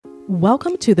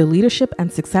Welcome to the Leadership and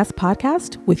Success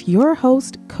Podcast with your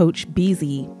host, Coach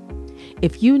BZ.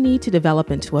 If you need to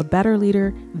develop into a better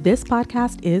leader, this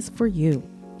podcast is for you.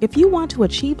 If you want to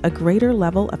achieve a greater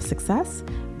level of success,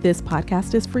 this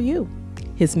podcast is for you.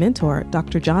 His mentor,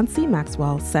 Dr. John C.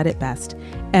 Maxwell, said it best: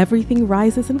 everything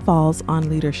rises and falls on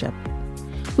leadership.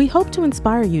 We hope to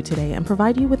inspire you today and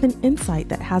provide you with an insight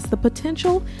that has the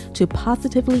potential to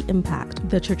positively impact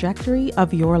the trajectory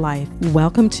of your life.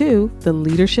 Welcome to the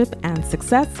Leadership and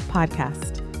Success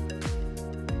Podcast.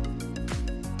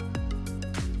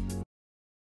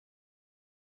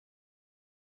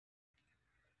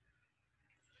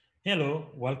 Hello,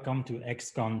 welcome to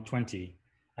HexCon20.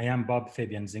 I am Bob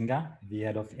Fabian Zinga, the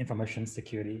head of information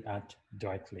security at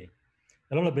Directly.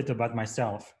 A little bit about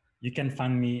myself. You can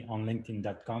find me on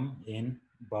linkedin.com in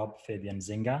Bob Fabian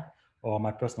Zinga, or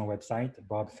my personal website,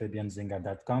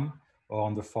 bobfabianzinga.com, or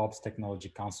on the Forbes Technology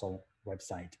Council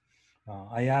website.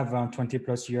 I have 20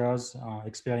 plus years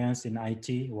experience in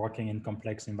IT, working in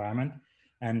complex environment.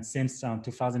 And since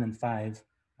 2005,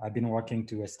 I've been working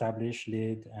to establish,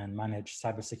 lead, and manage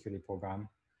cybersecurity program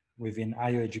within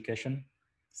higher education,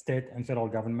 state and federal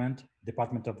government,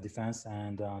 Department of Defense,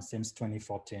 and since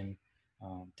 2014,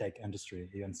 tech industry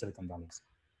here in Silicon Valley.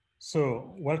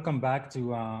 So welcome back to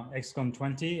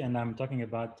HexCon20, and I'm talking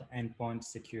about endpoint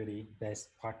security best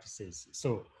practices.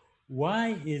 So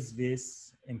why is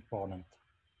this important?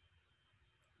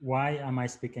 Why am I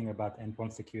speaking about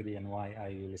endpoint security, and why are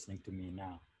you listening to me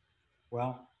now?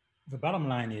 Well, the bottom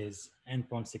line is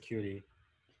endpoint security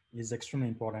is extremely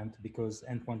important because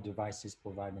endpoint devices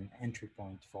provide an entry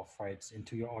point for threats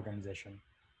into your organization,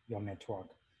 your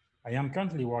network. I am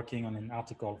currently working on an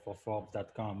article for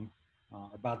Forbes.com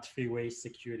about three ways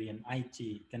security and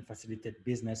IT can facilitate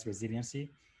business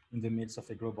resiliency in the midst of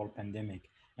a global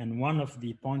pandemic. And one of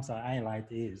the points I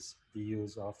highlight is the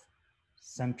use of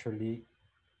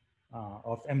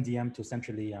MDM to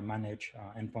centrally manage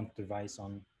endpoint device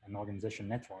on an organization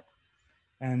network.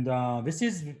 And this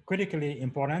is critically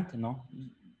important.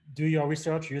 Do your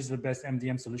research, use the best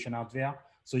MDM solution out there.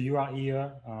 So you are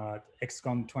here at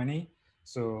HexCon20.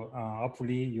 So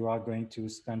hopefully you are going to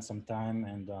spend some time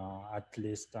and at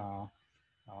least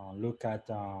look at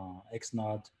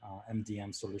XNOD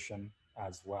MDM solution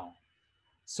as well.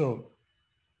 So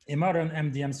a modern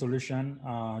MDM solution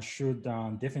should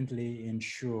definitely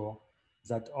ensure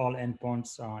that all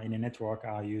endpoints in a network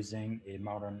are using a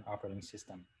modern operating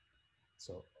system.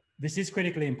 So this is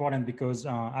critically important because,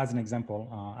 as an example,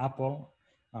 Apple,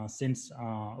 since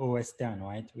OS 10,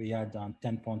 right, we had 10.0,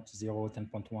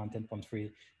 10.1,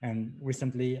 10.3, and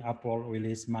recently Apple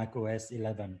released Mac OS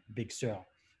 11, Big Sur.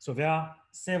 So there are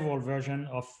several versions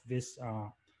of this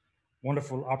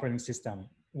wonderful operating system.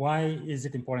 Why is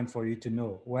it important for you to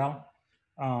know? Well,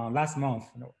 last month,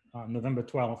 November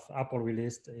 12th, Apple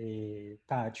released a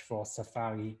patch for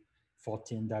Safari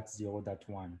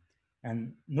 14.0.1.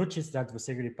 And notice that the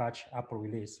security patch Apple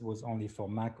released was only for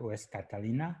Mac OS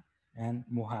Catalina and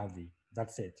Mojave.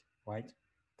 That's it, right?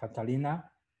 Catalina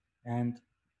and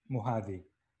Mojave.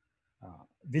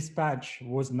 This patch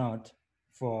was not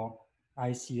for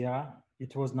iSierra.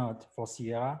 It was not for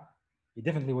Sierra. It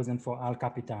definitely wasn't for Al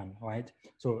Capitan, right?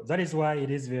 So that is why it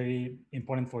is very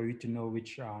important for you to know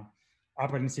which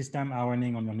operating system are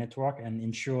running on your network and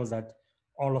ensure that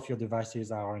all of your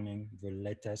devices are running the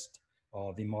latest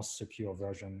or the most secure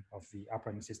version of the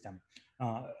operating system.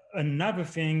 Another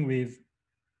thing with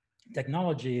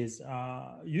technology is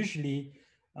usually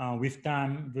with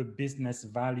time, the business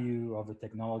value of the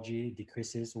technology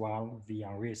decreases while the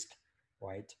risk,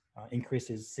 right,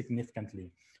 increases significantly.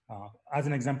 As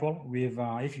an example, with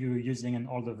if you're using an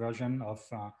older version of,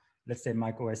 let's say,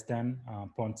 Mac OS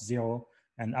 10.0,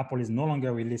 and Apple is no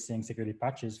longer releasing security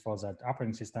patches for that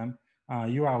operating system,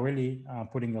 you are really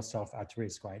putting yourself at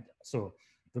risk, right? So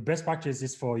the best practice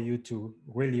is for you to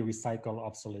really recycle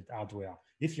obsolete hardware.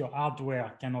 If your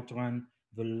hardware cannot run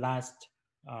the last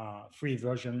free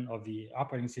version of the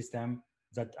operating system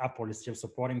that Apple is still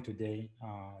supporting today,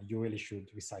 you really should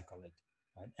recycle it.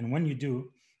 Right? And when you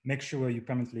do, make sure you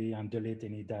permanently delete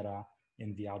any data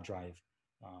in the hard drive.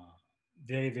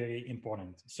 Very, very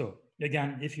important. So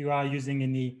again, if you are using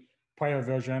any prior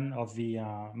version of the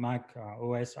Mac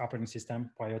OS operating system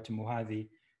prior to Mojave,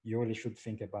 you really should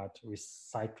think about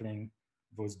recycling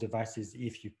those devices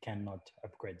if you cannot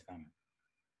upgrade them.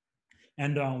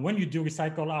 And when you do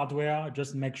recycle hardware,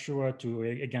 just make sure to,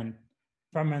 again,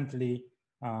 permanently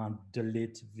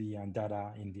delete the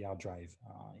data in the hard drive.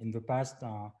 In the past,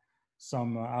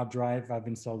 some hard drive have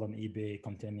been sold on eBay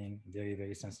containing very,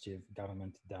 very sensitive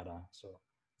government data. So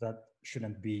that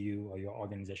shouldn't be you or your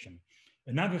organization.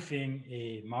 Another thing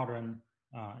a modern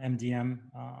MDM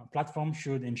platform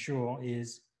should ensure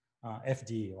is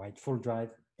FDE, right? Full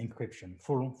drive encryption,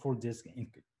 full disk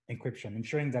encryption,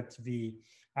 ensuring that the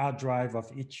hard drive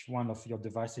of each one of your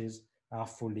devices are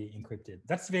fully encrypted.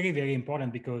 That's very, very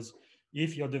important because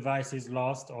if your device is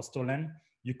lost or stolen,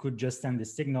 you could just send a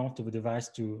signal to the device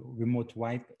to remote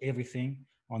wipe everything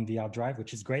on the hard drive,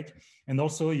 which is great. And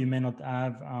also you may not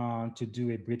have to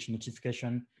do a breach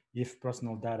notification if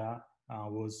personal data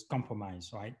was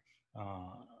compromised, right?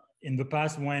 In the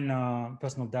past, when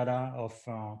personal data of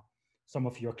some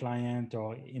of your client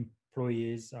or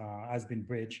employees has been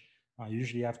breached, you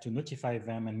usually have to notify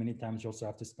them, and many times you also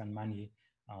have to spend money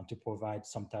to provide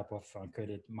some type of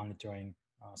credit monitoring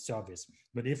service.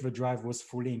 But if the drive was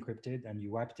fully encrypted and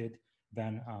you wiped it,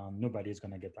 then nobody is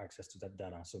going to get access to that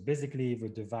data. So basically, the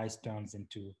device turns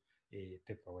into a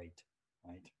paperweight,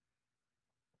 right?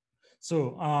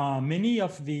 So many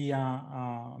of the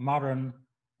modern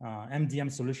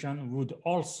MDM solution would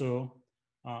also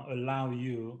allow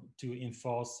you to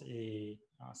enforce a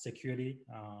security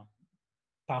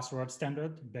password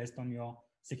standard based on your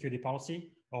security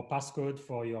policy, or passcode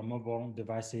for your mobile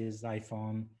devices,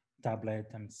 iPhone, tablet,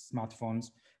 and smartphones,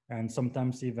 and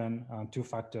sometimes even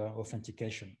two-factor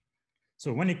authentication.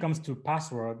 So when it comes to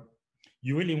password,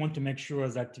 you really want to make sure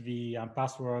that the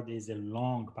password is a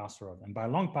long password. And by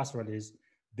long password is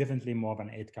definitely more than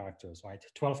 8 characters, right?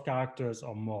 12 characters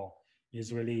or more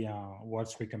is really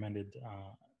what's recommended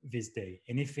this day.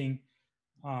 Anything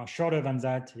shorter than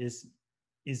that is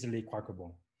easily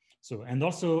crackable. So, and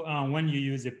also when you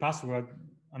use a password,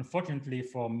 unfortunately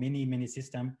for many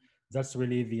systems, that's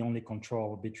really the only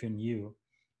control between you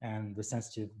and the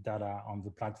sensitive data on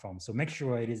the platform. So make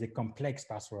sure it is a complex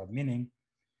password, meaning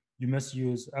you must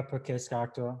use uppercase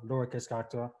character, lowercase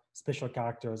character, special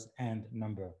characters, and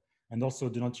number. And also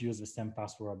do not use the same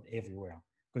password everywhere.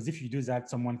 Because if you do that,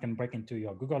 someone can break into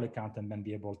your Google account and then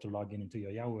be able to log in into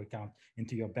your Yahoo account,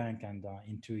 into your bank, and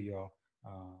into your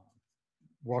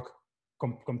work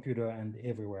computer and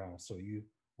everywhere else. So you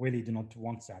really do not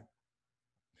want that.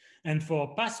 And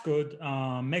for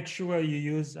passcode, make sure you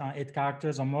use 8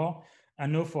 characters or more. I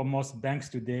know for most banks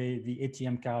today, the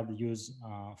ATM card use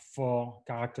 4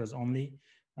 characters only,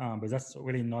 but that's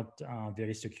really not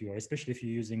very secure, especially if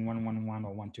you're using 111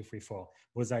 or 1234.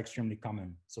 Those are extremely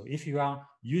common. So if you are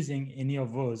using any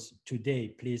of those today,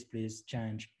 please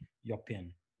change your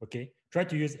PIN, okay? Try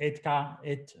to use 8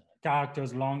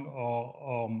 characters long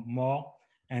or more,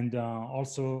 and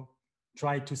also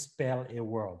try to spell a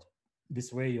word.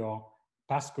 This way your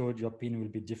passcode, your PIN will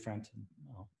be different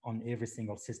on every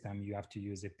single system. You have to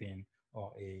use a PIN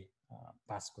or a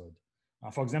passcode.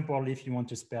 For example, if you want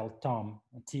to spell Tom,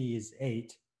 T is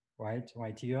 8,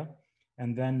 right here.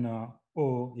 And then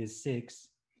O is 6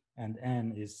 and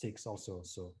N is 6 also.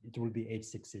 So it will be 8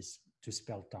 6s to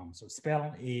spell Tom. So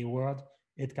spell a word,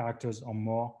 8 characters or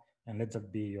more, and let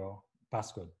that be your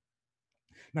passcode.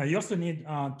 Now you also need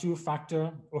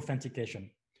two-factor authentication.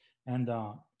 And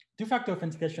two-factor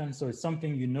authentication, so it's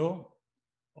something you know,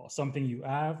 or something you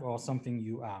have, or something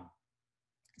you are.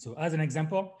 So as an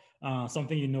example,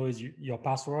 something you know is your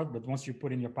password, but once you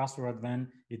put in your password, then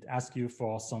it asks you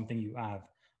for something you have,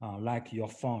 like your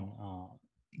phone.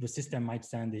 The system might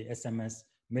send a SMS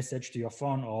message to your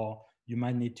phone, or you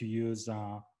might need to use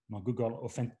Google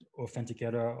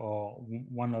Authenticator or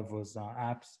one of those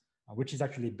apps, which is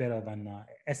actually better than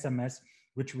SMS,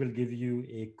 which will give you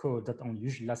a code that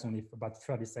usually lasts only for about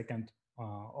 30 seconds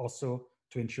or so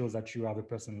to ensure that you are the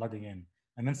person logging in.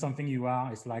 And then something you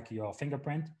are is like your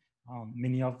fingerprint.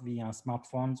 Many of the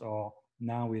smartphones, or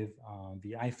now with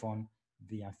the iPhone,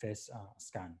 the face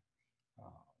scan.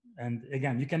 And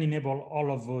again, you can enable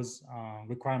all of those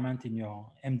requirements in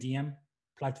your MDM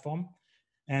platform.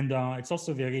 And it's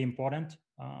also very important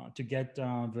to get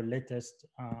the latest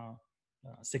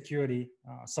security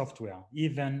software,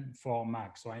 even for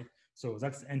Macs, right? So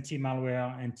that's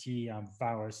anti-malware,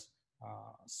 anti-virus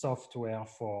software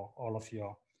for all of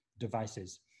your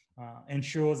devices.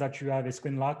 Ensure that you have a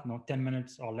screen lock, 10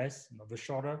 minutes or less. The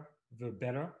shorter, the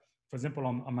better. For example,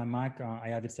 on my Mac, I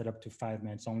have it set up to 5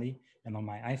 minutes only, and on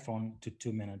my iPhone to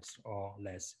 2 minutes or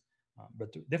less.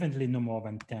 But definitely no more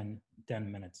than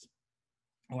 10 minutes.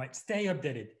 All right, stay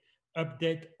updated.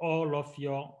 Update all of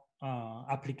your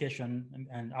application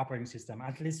and operating system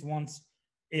at least once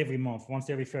every month, once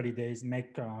every 30 days.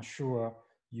 Make sure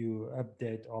you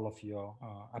update all of your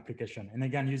application. And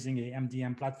again, using a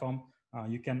MDM platform,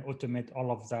 you can automate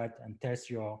all of that and test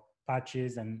your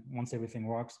patches. And once everything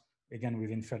works, again,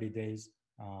 within 30 days,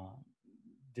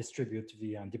 distribute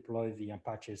the and deploy the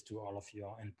patches to all of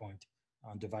your endpoint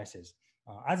devices.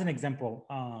 As an example,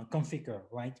 Configure,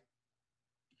 right?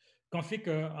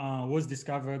 Configure was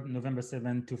discovered November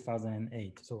 7,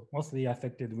 2008, so mostly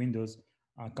affected Windows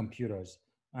computers.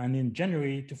 And in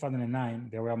January 2009,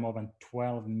 there were more than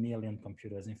 12 million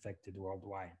computers infected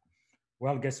worldwide.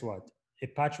 Well, guess what? A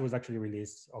patch was actually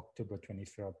released October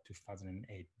 23rd,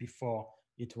 2008. Before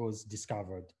it was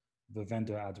discovered, the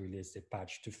vendor had released a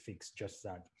patch to fix just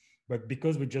that. But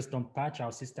because we just don't patch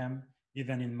our system,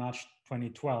 even in March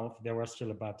 2012, there were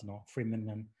still about 3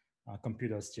 million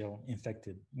computers still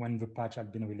infected when the patch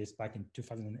had been released back in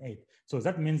 2008. So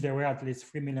that means there were at least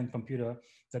 3 million computers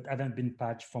that haven't been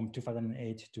patched from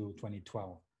 2008 to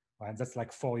 2012. Right? That's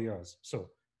like 4 years. So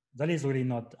that is really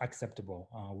not acceptable.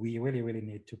 We really, really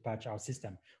need to patch our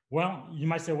system. Well, you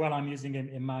might say, well, I'm using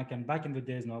a Mac, and back in the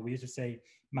days, we used to say,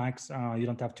 Macs, you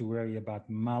don't have to worry about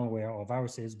malware or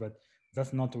viruses, but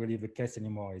that's not really the case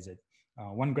anymore, is it?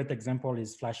 One great example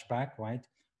is Flashback, right?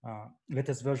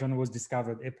 Latest version was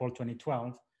discovered April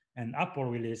 2012, and Apple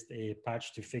released a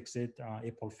patch to fix it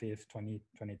April 5th,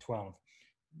 2012.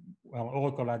 Well,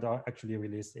 Oracle had actually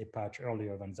released a patch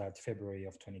earlier than that, February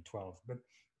of 2012. But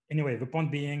anyway, the point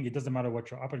being, it doesn't matter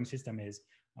what your operating system is,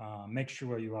 make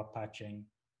sure you are patching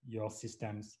your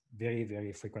systems very,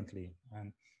 very frequently.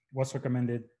 And what's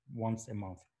recommended once a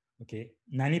month. Okay,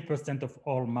 90% of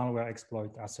all malware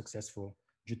exploits are successful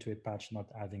due to a patch not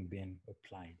having been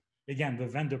applied. Again, the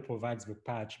vendor provides the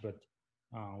patch, but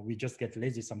we just get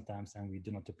lazy sometimes and we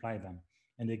do not apply them.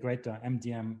 And a great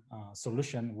MDM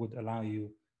solution would allow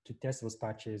you to test those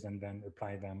patches and then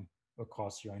apply them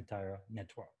across your entire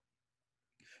network.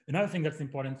 Another thing that's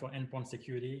important for endpoint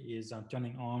security is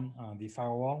turning on the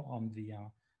firewall on the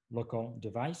local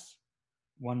device.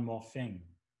 One more thing.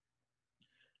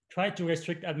 Try to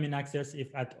restrict admin access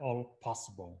if at all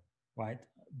possible, right?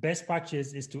 Best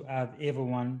practice is to have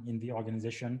everyone in the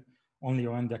organization only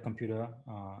run their computer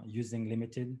using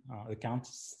limited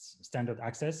accounts, standard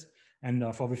access.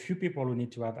 And for the few people who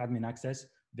need to have admin access,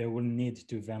 they will need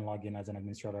to then log in as an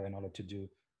administrator in order to do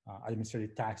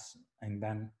administrative tasks and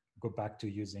then go back to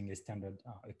using a standard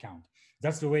account.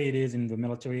 That's the way it is in the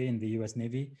military, in the US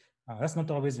Navy. That's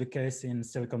not always the case in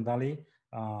Silicon Valley.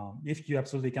 If you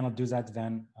absolutely cannot do that,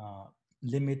 then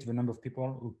limit the number of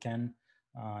people who can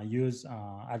use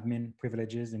admin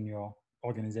privileges in your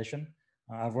organization.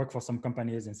 I've worked for some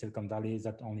companies in Silicon Valley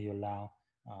that only allow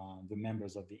the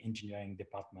members of the engineering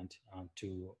department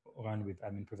to run with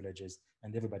admin privileges,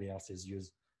 and everybody else is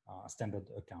use a standard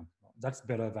account. That's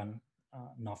better than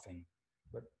nothing,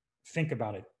 but think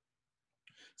about it.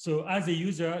 So as a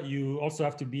user, you also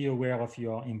have to be aware of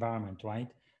your environment,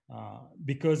 right?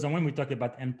 Because when we talk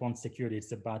about endpoint security,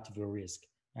 it's about the risk.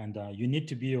 And you need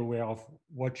to be aware of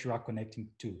what you are connecting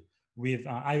to. With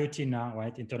IoT now,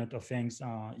 right, Internet of Things,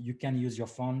 you can use your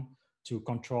phone to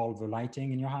control the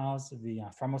lighting in your house, the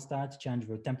thermostat, change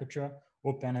the temperature,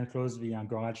 open and close the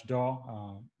garage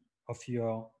door of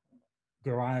your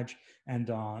garage, and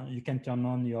you can turn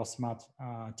on your smart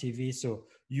TV. So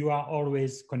you are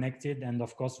always connected. And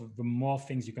of course, the more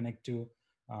things you connect to,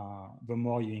 the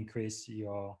more you increase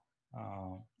your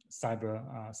cyber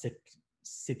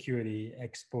security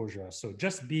exposure. So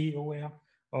just be aware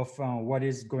of what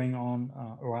is going on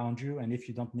around you. And if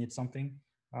you don't need something,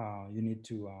 you need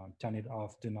to turn it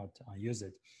off, do not use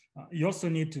it. You also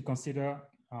need to consider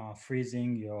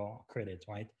freezing your credit,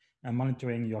 right? And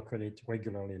monitoring your credit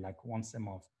regularly, like once a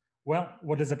month. Well,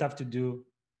 what does that have to do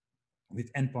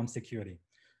with endpoint security?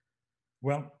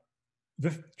 Well,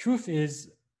 the truth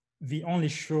is the only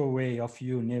sure way of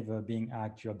you never being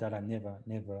hacked, your data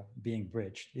never being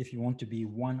breached, if you want to be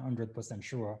 100%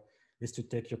 sure, is to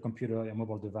take your computer, your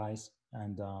mobile device,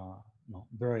 and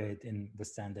bury it in the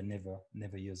sand and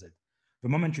never use it. The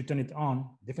moment you turn it on,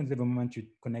 definitely the moment you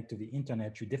connect to the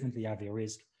internet, you definitely have a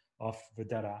risk of the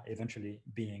data eventually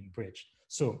being breached.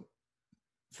 So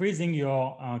freezing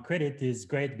your credit is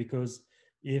great because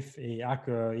if a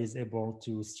hacker is able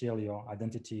to steal your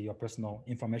identity, your personal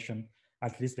information,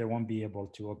 at least they won't be able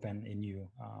to open a new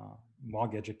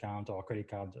mortgage account or credit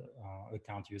card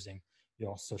account using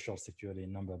your social security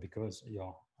number because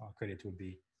your credit will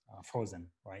be frozen,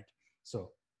 right?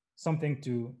 So something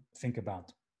to think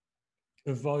about.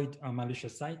 Avoid a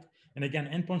malicious site. And again,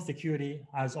 endpoint security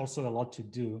has also a lot to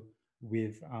do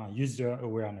with user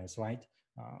awareness, right?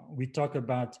 We talk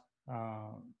about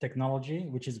technology,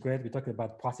 which is great. We talk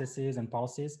about processes and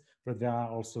policies, but there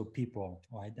are also people,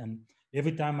 right? And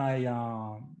every time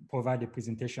I provide a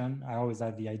presentation, I always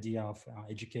have the idea of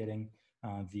educating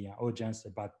the audience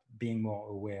about being more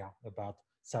aware about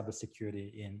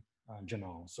cybersecurity in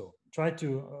general. So try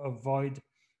to avoid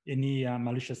any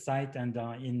malicious site, and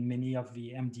in many of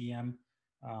the MDM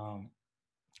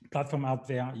platform out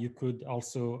there, you could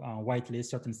also whitelist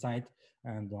certain site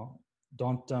and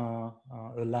don't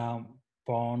allow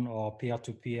porn or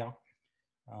peer-to-peer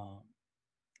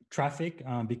traffic,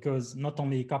 because not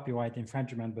only copyright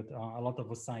infringement, but a lot of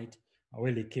the site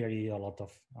really carry a lot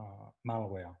of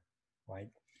malware, right?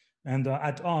 And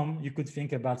at home, you could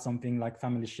think about something like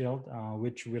Family Shield,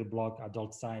 which will block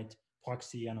adult site,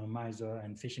 proxy, anonymizer,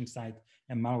 and phishing site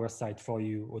and malware site for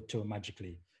you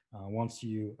automatically once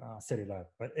you set it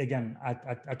up. But again,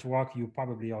 at work, you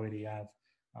probably already have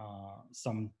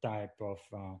some type of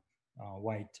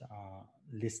white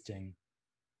listing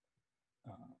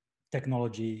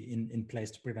technology in place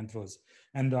to prevent those.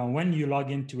 And when you log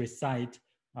into a site,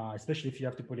 especially if you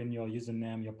have to put in your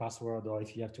username, your password, or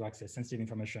if you have to access sensitive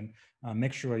information,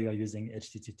 make sure you're using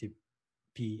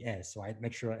HTTPS, right?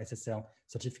 Make sure SSL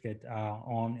certificate are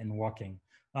on and working.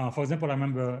 For example, I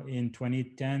remember in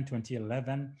 2010,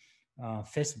 2011,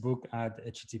 Facebook had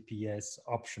HTTPS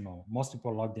optional. Most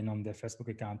people logged in on their Facebook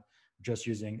account just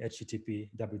using HTTP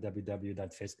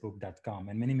www.facebook.com,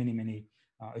 and many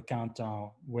accounts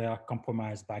were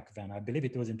compromised back then. I believe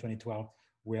it was in 2012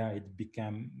 where it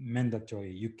became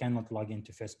mandatory. You cannot log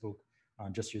into Facebook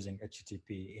just using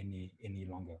HTTP any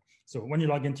longer. So when you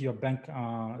log into your bank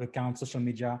account, social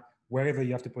media, wherever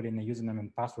you have to put in a username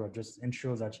and password, just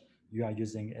ensure that you are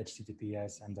using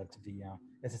HTTPS and that the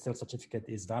SSL certificate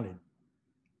is valid.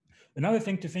 Another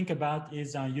thing to think about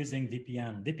is using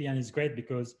VPN. VPN is great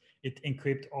because it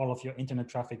encrypts all of your internet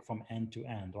traffic from end to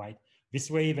end, right? This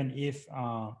way, even if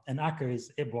an hacker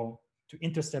is able to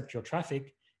intercept your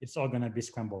traffic, it's all gonna be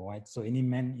scrambled, right? So any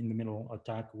man-in-the-middle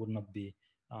attack would not be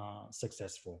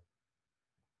successful.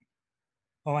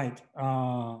 All right,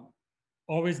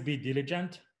 always be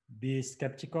diligent, be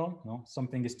skeptical. No,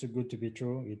 something is too good to be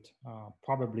true. It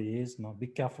probably is. No, be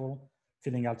careful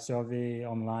filling out survey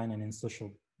online and in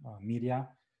social media.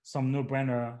 Some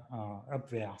no-brainer up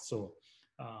there. So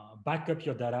back up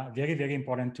your data. Very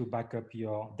important to back up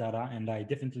your data. And I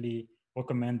definitely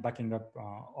recommend backing up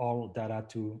all data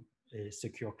to a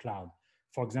secure cloud.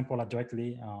 For example,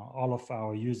 directly, all of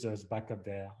our users back up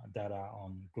their data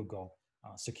on Google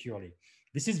securely.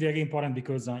 This is very important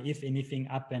because if anything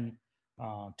happened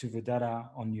to the data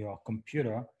on your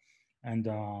computer, and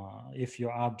if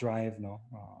your hard drive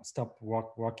stop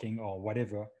working or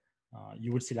whatever,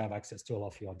 you will still have access to all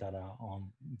of your data on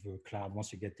the cloud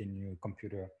once you get the new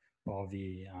computer or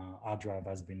the hard drive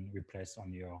has been replaced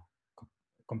on your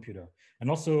computer. And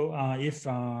also, if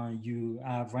you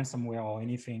have ransomware or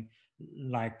anything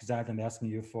like that and asking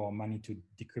you for money to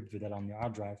decrypt the data on your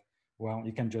hard drive, well,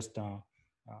 you can just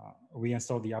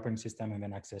reinstall the operating system and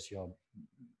then access your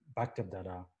backed up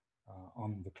data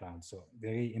on the cloud. So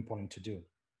very important to do.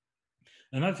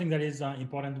 Another thing that is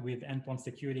important with endpoint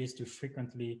security is to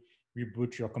frequently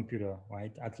reboot your computer,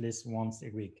 right? At least once a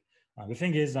week. The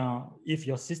thing is, if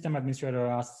your system administrator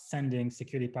are sending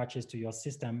security patches to your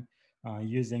system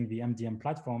using the MDM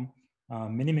platform,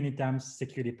 many times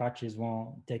security patches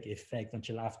won't take effect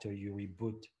until after you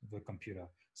reboot the computer.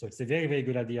 So it's a very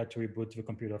good idea to reboot the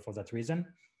computer for that reason.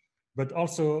 But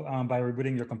also by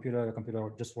rebooting your computer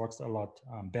just works a lot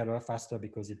better, faster,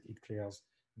 because it clears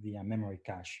the memory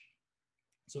cache.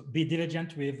 So be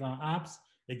diligent with apps.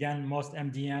 Again, most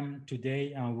MDM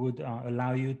today would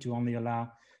allow you to only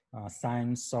allow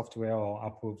signed software or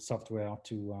approved software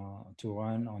to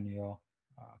run on your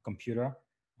computer.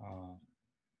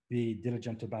 Be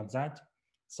diligent about that.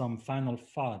 Some final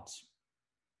thoughts.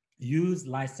 Use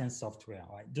licensed software,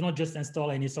 right? Do not just install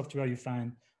any software you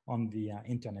find on the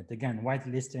internet. Again,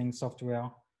 whitelisting software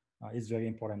is very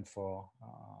important for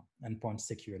endpoint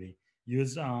security.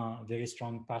 Use very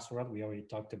strong password. We already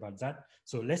talked about that.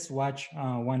 So let's watch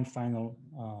one final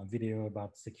video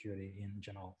about security in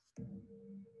general.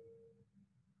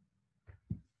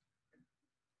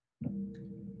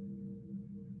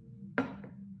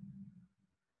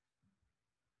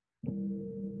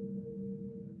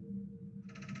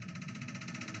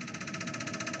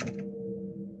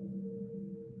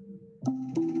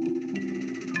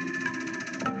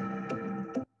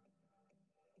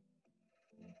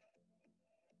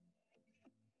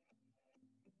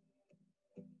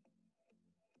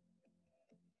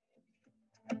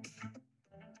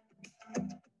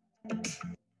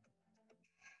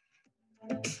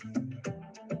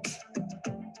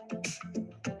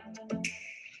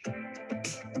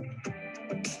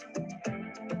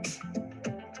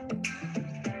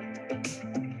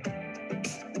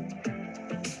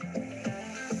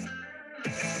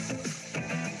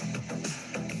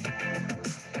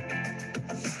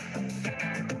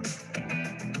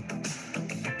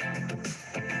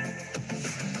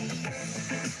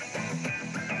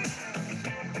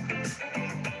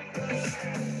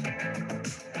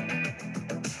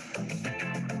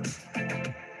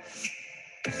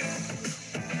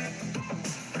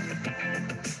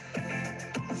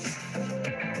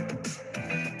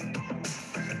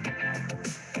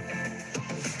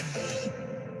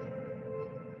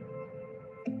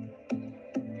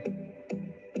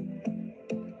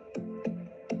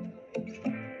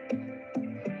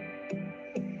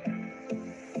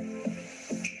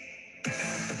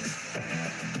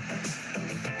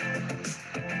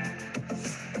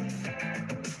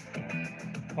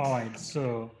 All right.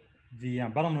 So the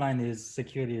bottom line is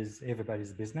security is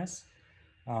everybody's business.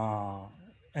 Uh,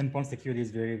 Endpoint security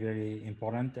is very, very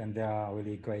important, and there are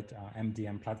really great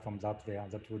MDM platforms out there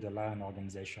that would allow an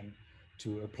organization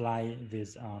to apply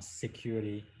this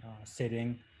security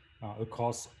setting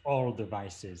across all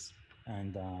devices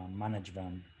and manage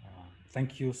them.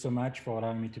 Thank you so much for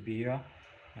allowing me to be here,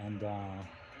 and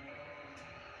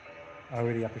I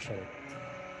really appreciate it.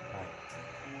 Bye.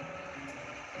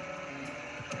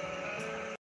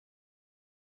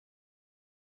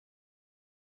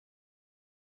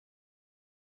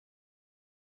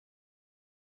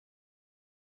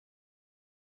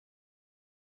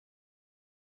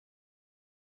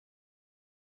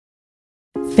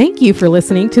 Thank you for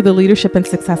listening to the Leadership and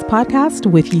Success Podcast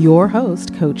with your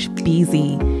host, Coach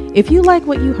BZ. If you like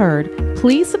what you heard,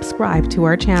 please subscribe to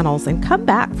our channels and come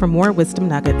back for more wisdom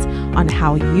nuggets on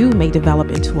how you may develop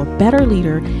into a better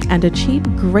leader and achieve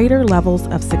greater levels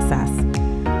of success.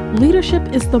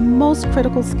 Leadership is the most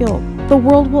critical skill. The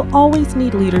world will always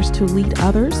need leaders to lead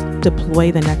others,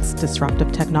 deploy the next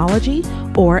disruptive technology,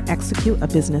 or execute a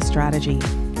business strategy.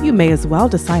 You may as well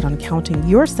decide on counting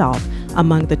yourself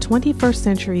among the 21st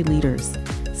century leaders.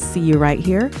 See you right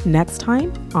here next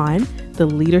time on the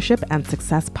Leadership and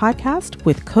Success Podcast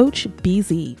with Coach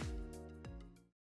BZ.